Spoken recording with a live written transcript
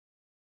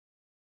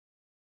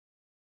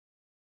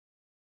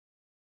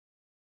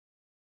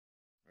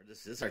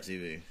This is our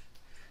TV,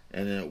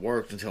 and then it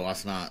worked until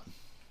last night.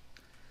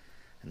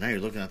 And now you're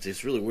looking at this.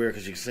 It's really weird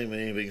because you can see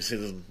me, but you can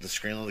see the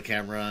screen on the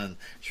camera, and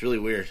it's really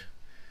weird.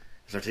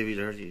 Is our TV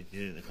dirty?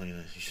 You didn't clean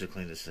it. You should have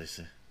cleaned it,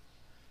 Stacey.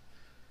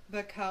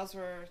 Because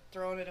we're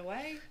throwing it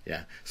away?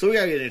 Yeah. So we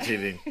gotta get a new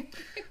TV.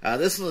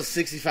 This was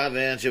a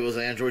 65-inch. It was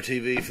an Android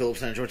TV,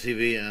 Philips Android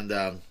TV, and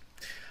I'm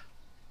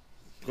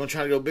gonna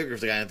try to go bigger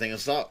if they got anything in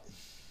stock.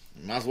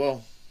 Might as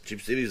well. Cheap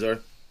TVs are.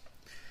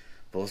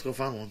 But let's go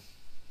find one.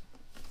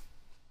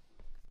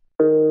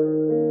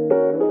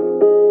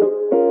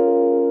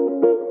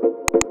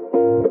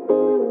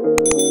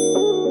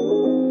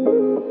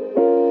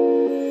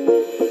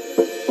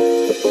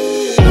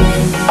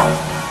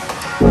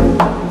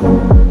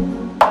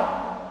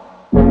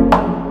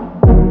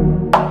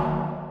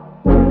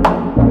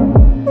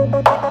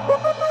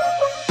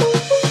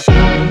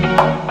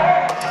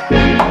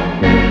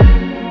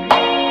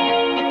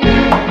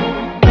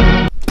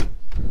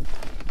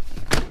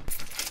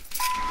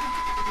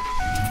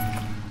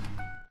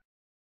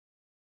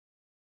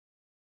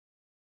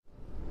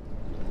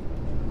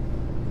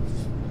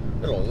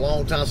 Been a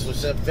long time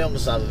since we filmed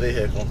inside the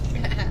vehicle.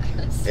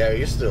 Yes. Yeah, we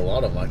used to do a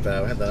lot of them like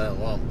that. We had that out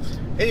long.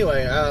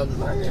 Anyway, I don't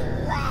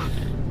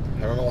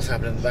know what's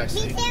happening in the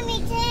backseat. Me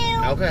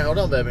too. Okay, hold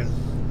on, baby.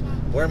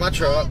 We're in my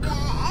truck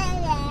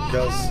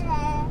because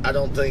I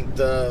don't think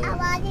the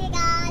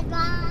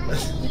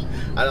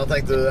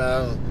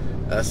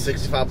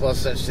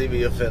 65-plus-inch TV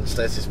will fit in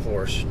Stacy's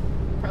Porsche.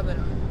 Probably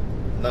not.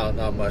 No,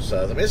 not much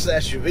size. I mean, it's an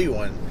SUV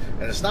one,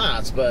 and it's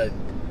nice, but it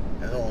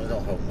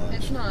don't hold much.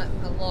 It's not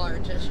a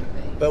large SUV.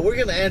 But we're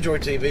getting an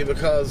Android TV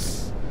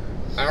because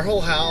our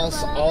whole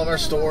house, all of our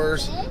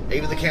stores,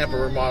 even the camper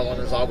we're remodeling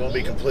is all going to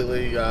be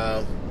completely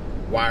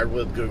wired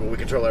with Google. We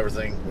control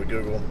everything with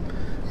Google.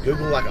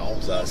 Google like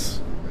owns us.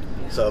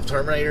 So if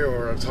Terminator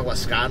or talk about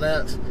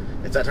Skynet,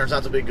 if that turns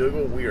out to be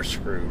Google, we are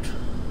screwed.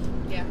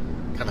 Yeah.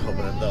 Kind of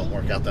hoping it don't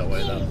work out that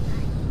way though.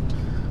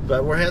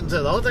 But we're heading to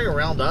the only thing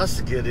around us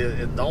to get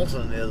in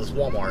Dalton is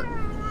Walmart.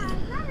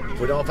 If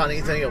we don't find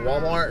anything at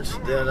Walmart,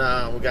 then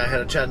we got to head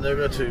to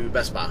Chattanooga to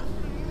Best Buy.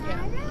 Yeah.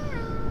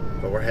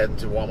 But we're heading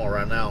to Walmart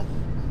right now.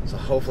 So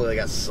hopefully they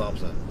got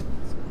something.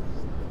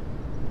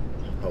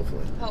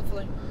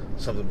 Hopefully.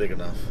 Something big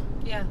enough.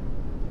 Yeah.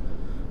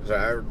 Because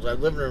our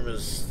living room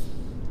is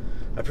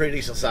a pretty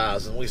decent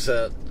size. And we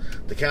set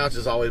the couch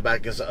is always back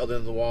against the other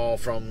end of the wall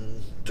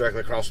from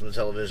directly across from the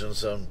television.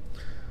 So,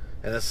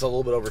 and it's a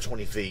little bit over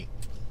 20 feet.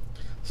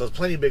 So it's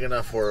plenty big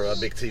enough for a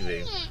big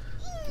TV.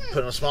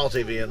 Putting a small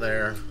TV in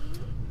there,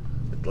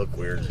 it'd look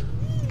weird.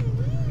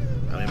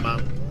 I mean,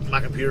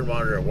 my computer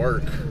monitor at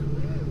work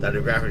that I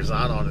do graphic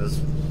design on is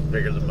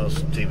bigger than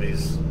most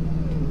TVs.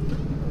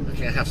 I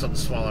can't have something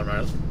smaller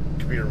than my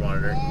computer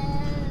monitor.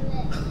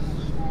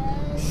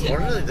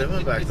 What are they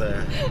doing back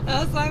there?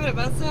 I was laughing at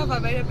myself. I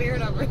made a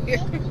beard over here.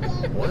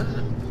 What?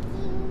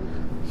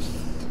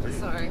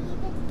 Sorry.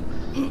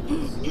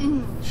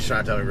 She's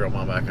trying to tell me to grow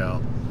mine back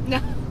out.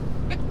 No.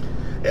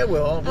 It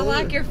will. I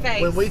like your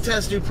face. When we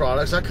test new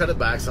products, I cut it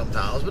back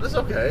sometimes, but it's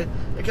okay.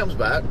 It comes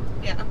back.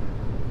 Yeah.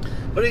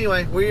 But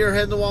anyway, we are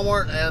heading to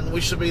Walmart, and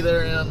we should be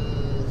there in,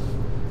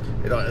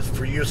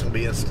 for you it's going to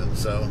be instant,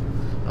 so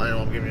I don't know,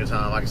 I'm giving you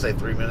time. I can say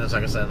 3 minutes,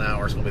 I can say an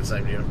hour, it's going to be the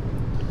same to you.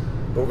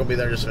 But we're going to be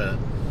there in just a minute.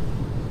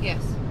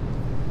 Yes.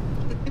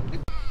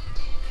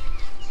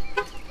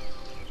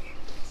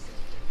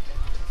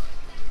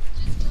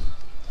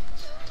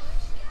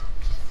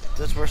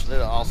 This person did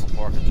an awesome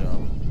parking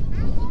job.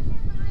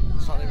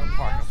 It's not even a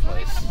parking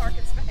place. Not even a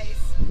parking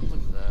space.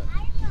 Look at that.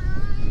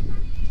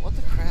 What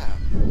the crap?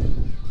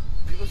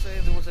 People say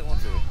they do what they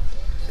want to.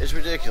 It's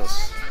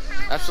ridiculous.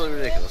 Absolutely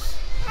ridiculous.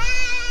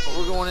 But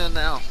we're going in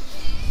now.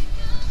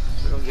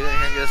 We're going to get in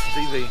here and get us a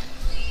TV.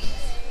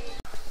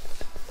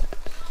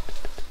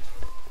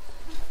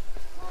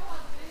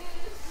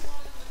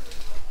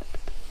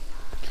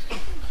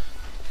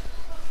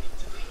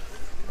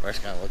 We're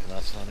just kind of looking at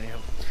us on here.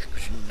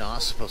 Because you're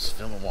not supposed to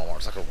film in Walmart.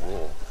 It's like a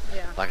rule.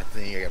 Yeah. Like a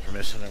thing. You got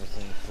permission and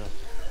everything. So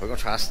we're going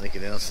to try to sneak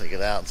it in and sneak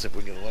it out and see if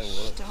we can get away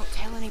with it. Don't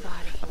tell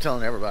anybody. I'm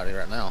telling everybody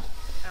right now.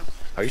 Oh.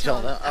 Are you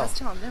telling them? I was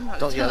telling them not to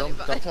Don't, tell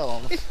anybody. Don't tell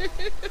them.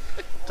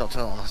 Don't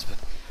tell them, but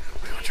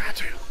we're going to try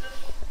to.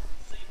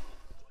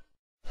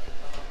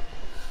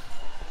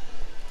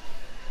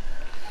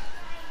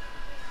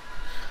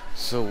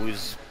 So we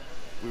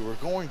were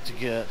going to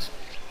get...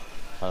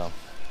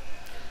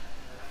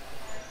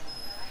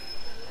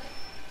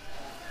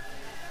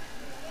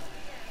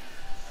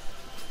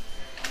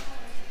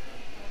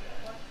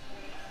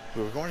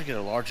 we were going to get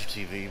a larger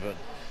TV, but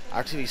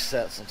our TV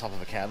sets on top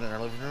of a cabinet in our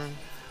living room.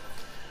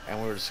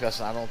 And we were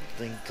discussing, I don't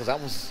think, because that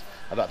was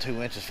about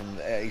 2 inches from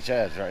each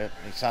edge, right?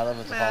 Each side of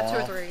it to fall 2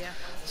 or off. 3, yeah.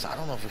 So I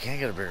don't know if we can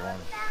get a bigger one.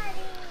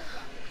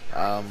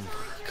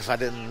 Because I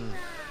didn't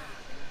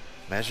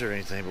measure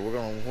anything, but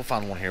we'll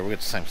find one here. We'll get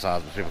the same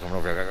size, but people coming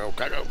over here,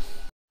 gotta go.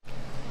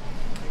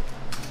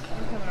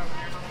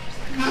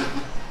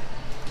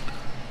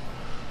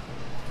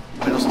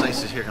 Well,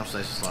 Stacy's here. Comes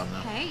Stacy sliding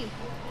now. Hey.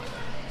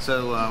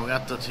 So we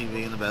got the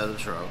TV in the bed of the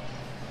truck.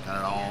 Got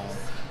it all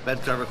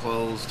bed cover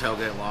closed,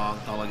 tailgate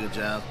locked, all that good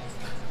jazz.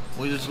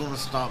 We just want to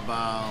stop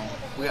by.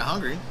 We got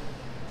hungry,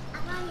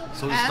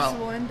 so we stopped.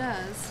 As one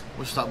does.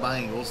 We stopped by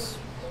Ingles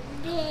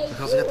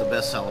because they got the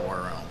best salad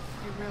bar around.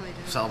 They really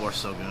do. Salad bar's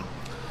so good.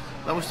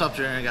 Then we stopped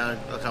here and got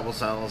a couple of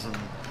salads, and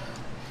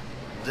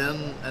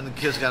the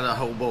kids got a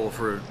whole bowl of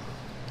fruit.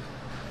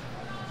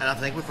 And I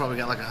think we probably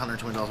got like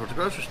 $120 worth of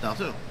groceries now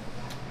too.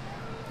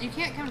 You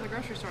can't come to the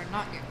grocery store and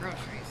not get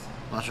groceries.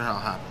 Not sure how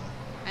it happened.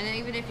 And then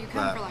even if you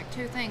come for like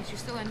 2 things, you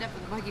still end up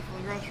with a buggy full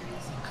of groceries.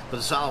 But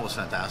the salad was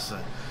fantastic.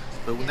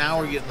 But now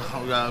we're getting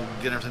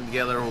everything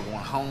together. We're going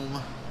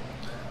home.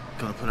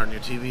 Going to put our new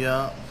TV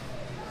up,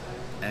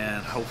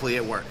 and hopefully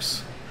it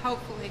works.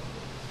 Hopefully.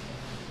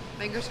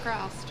 Fingers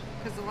crossed.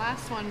 Because the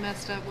last one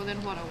messed up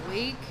within, what, a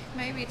week?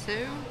 Maybe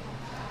 2?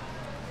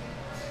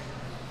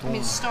 I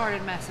mean, it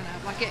started messing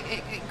up. Like,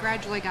 it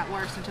gradually got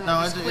worse until it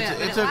just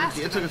quit.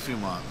 It took a few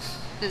months.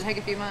 Did it take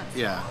a few months?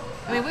 Yeah.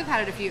 I mean, we've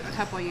had it a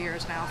couple of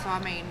years now, so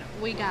I mean,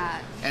 we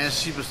got... And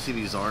as cheap as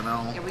TVs are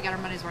now... Yeah, we got our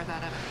money's worth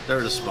out of it.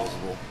 They're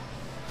disposable.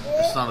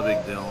 It's not a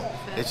big deal.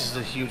 It's just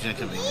a huge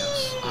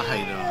inconvenience. I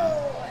hate doing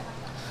it.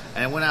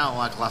 And I went out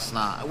like last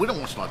night. We don't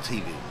watch a lot of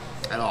TV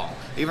at all.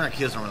 Even our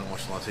kids don't really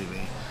watch a lot of TV.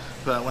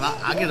 But when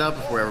I get up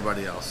before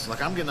everybody else,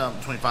 like I'm getting up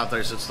between 5:30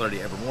 and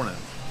 6:30 every morning.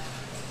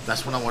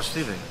 That's when I watch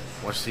TV.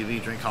 Watch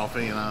TV, drink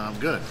coffee, and I'm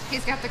good.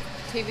 He's got the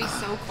TV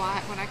so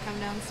quiet when I come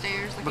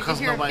downstairs. Like because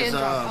you can hear nobody's a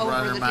pin drop over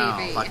running the her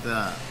mouth TV. like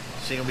that.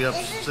 She ain't gonna be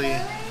up. See,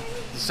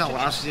 you see how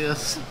loud she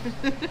is.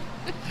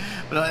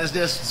 But no,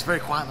 it's very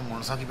quiet in the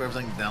morning, so I keep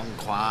everything down and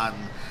quiet.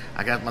 And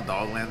I got my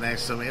dog laying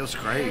next to me. It was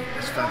great.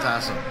 It's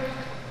fantastic.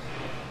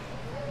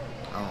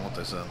 I don't know what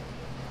they said.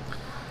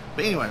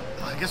 But anyway,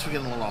 I guess we're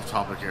getting a little off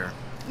topic here.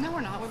 No,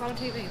 we're not. We're on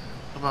TV.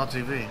 About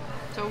TV.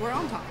 So we're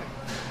on topic.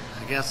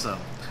 I guess so.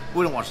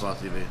 We don't watch a lot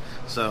of TV,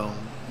 so,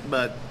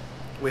 but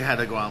we had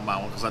to go out and buy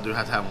one because I do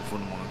have to have one for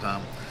the morning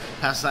time.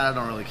 Past that, I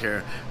don't really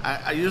care.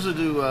 I usually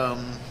do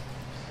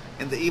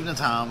in the evening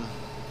time.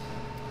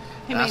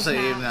 He and I means say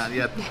night. evening,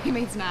 yeah, He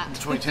means night.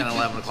 between 10 and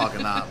 11 o'clock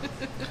at night.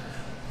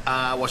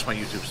 I watch my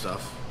YouTube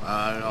stuff.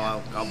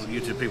 All the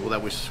YouTube people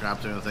that we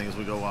subscribe to and things,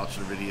 we go watch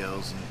their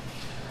videos, and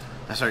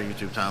that's our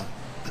YouTube time.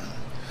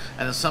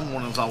 And then some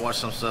mornings I'll watch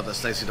some stuff that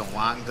Stacy don't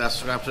like that I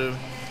subscribe to.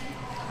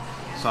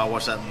 So I'll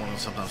watch that in the morning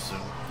sometimes too.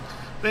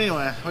 But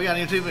anyway, we got a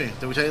new TV.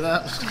 Did we tell you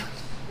that?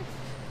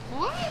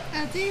 What?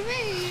 A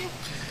TV?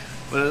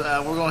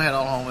 But we're going to head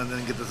on home and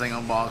then get the thing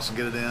unboxed and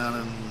get it in,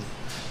 and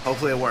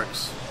hopefully it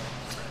works.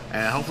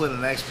 And hopefully the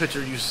next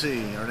picture you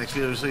see, or next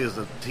video you see, is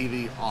the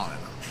TV on.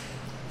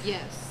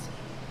 Yes.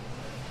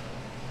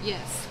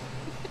 Yes.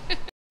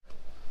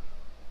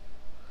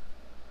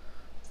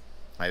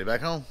 Made it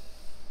back home.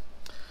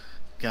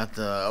 Got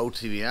the old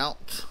TV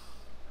out,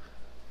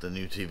 the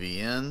new TV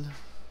in,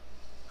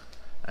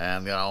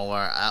 and got all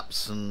our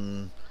apps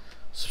and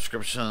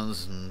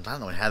subscriptions, and I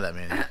don't know we had that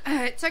many.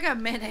 It took a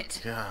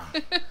minute. Yeah.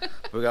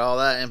 We got all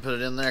that and put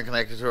it in there,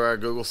 connected to our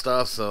Google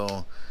stuff,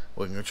 so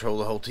we can control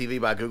the whole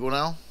TV by Google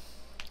now,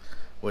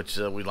 which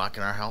we like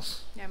in our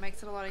house. Yeah, it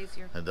makes it a lot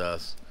easier. It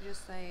does. You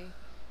just say,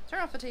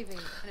 turn off the TV, and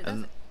it does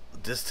And it.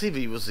 this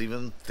TV was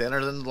even thinner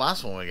than the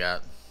last one we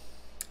got.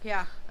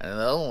 Yeah. And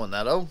the other one,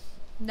 that old?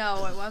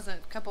 No, it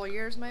wasn't. A couple of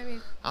years, maybe.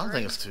 I don't 3.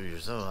 think it's 2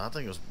 years old. I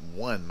think it was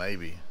 1,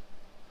 maybe.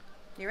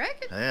 You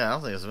reckon? Yeah, I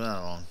don't think it's been that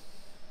long.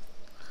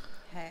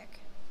 Heck.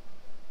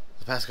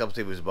 The past couple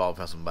TVs we bought, we've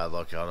had some bad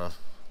luck out of.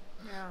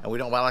 Yeah. And we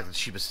don't buy like the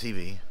cheapest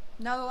TV.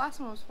 No, the last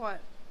one was what?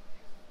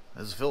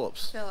 This is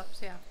Philips. Philips,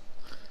 yeah.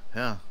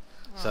 Yeah.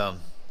 Oh. So,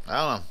 I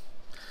don't know.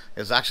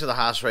 It's actually the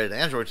highest rated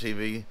Android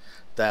TV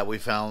that we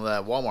found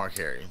that Walmart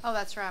carried. Oh,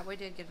 that's right. We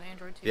did get an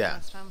Android TV Yeah.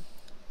 last time.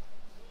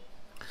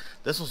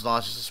 This one's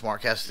not just a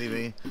SmartCast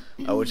TV,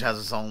 which has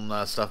its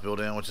own stuff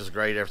built in, which is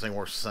great. Everything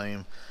works the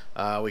same.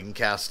 We can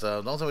cast. The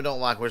only thing we don't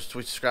like, we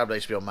subscribe to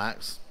HBO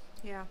Max.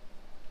 Yeah.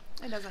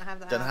 It doesn't have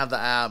the Doesn't app. have the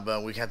app,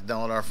 but we have to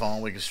download our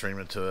phone. We can stream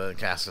it to it and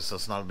cast it, so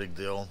it's not a big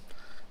deal,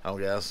 I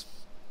guess.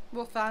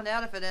 We'll find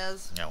out if it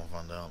is. Yeah, we'll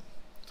find out.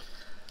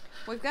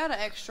 We've got an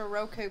extra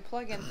Roku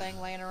plug-in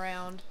thing laying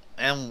around.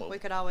 And We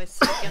could always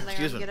stick in there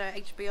Excuse and me. get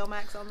an HBO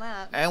Max on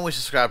that. And we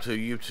subscribe to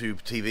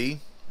YouTube TV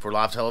for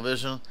live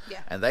television.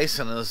 Yeah. And they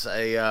sent us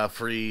a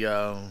free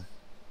TiVo.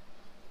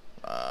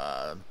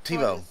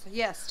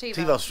 Yes, TiVo.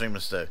 TiVo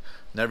streaming stick.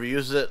 Never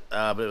used it,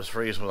 but it was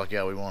free, so we're like,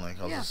 yeah, we want it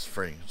because Yeah. it's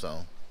free.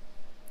 So,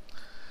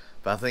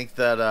 but I think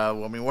that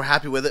we're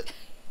happy with it.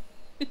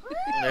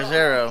 There's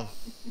Arrow.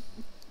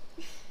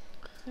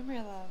 Come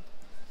here, love.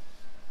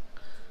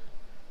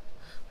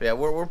 Yeah,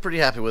 we're pretty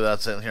happy with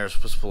that sitting here.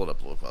 Let's pull it up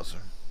a little closer.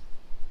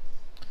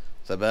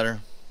 Is that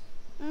better?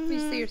 You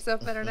see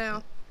yourself better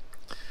now.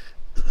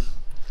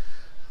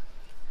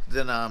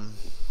 Then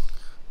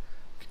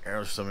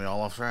Arrow's throwing me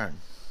all off track.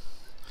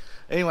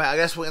 Anyway, I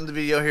guess we'll end the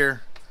video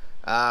here.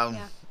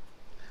 Yeah.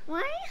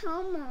 Why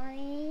home,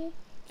 Mommy?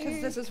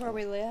 Because this is where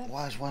we live.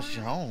 Why is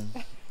you home?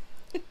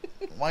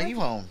 Why are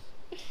you home?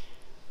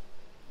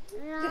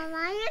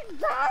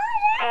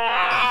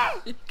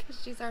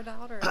 Because she's our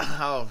daughter.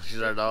 Oh,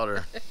 she's our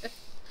daughter.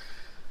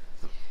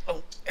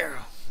 Oh,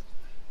 Arrow.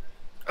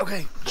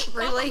 Okay.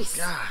 Release.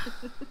 God.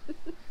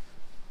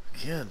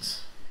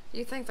 Kids.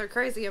 You think they're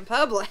crazy in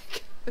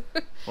public.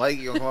 Blake,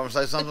 you gonna come over and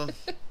say something?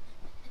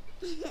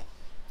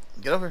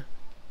 Get over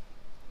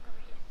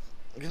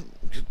here.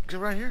 Get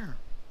right here.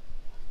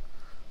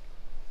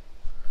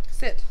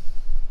 Sit.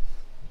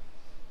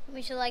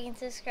 We should like and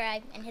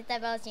subscribe and hit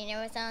that bell so you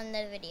never miss out on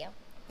another video.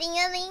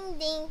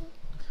 Ding-a-ling-ding.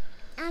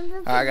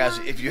 Alright guys,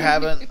 if you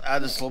haven't, I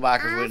just slow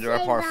back because we do our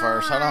part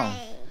first. Hold on.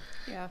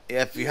 Yeah.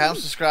 If you haven't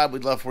subscribed,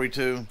 we'd love for you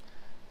to.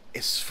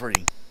 It's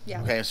free.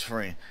 Yeah. Okay, it's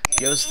free.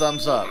 Give us a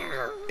thumbs up.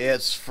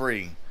 It's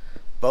free.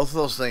 Both of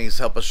those things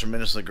help us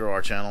tremendously grow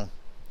our channel.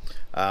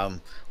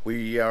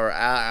 We are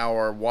at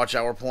our watch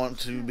hour point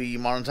to be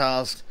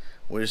monetized.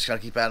 We just gotta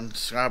keep adding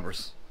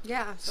subscribers.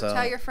 Yeah. So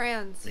tell your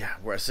friends. Yeah,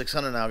 we're at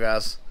 600 now,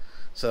 guys.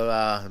 So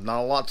not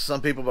a lot to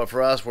some people, but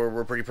for us,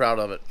 we're pretty proud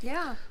of it.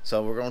 Yeah.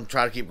 So we're gonna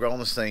try to keep growing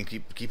this thing,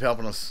 keep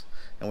helping us,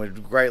 and we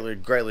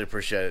greatly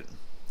appreciate it.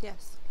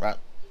 Yes. Right.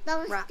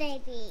 Don't Right.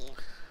 baby.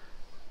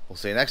 We'll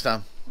see you next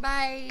time.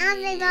 Bye. I'll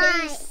say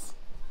bye.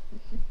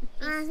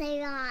 I'll say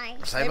bye.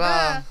 Say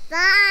bye.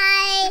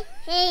 Bye.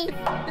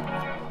 Hey.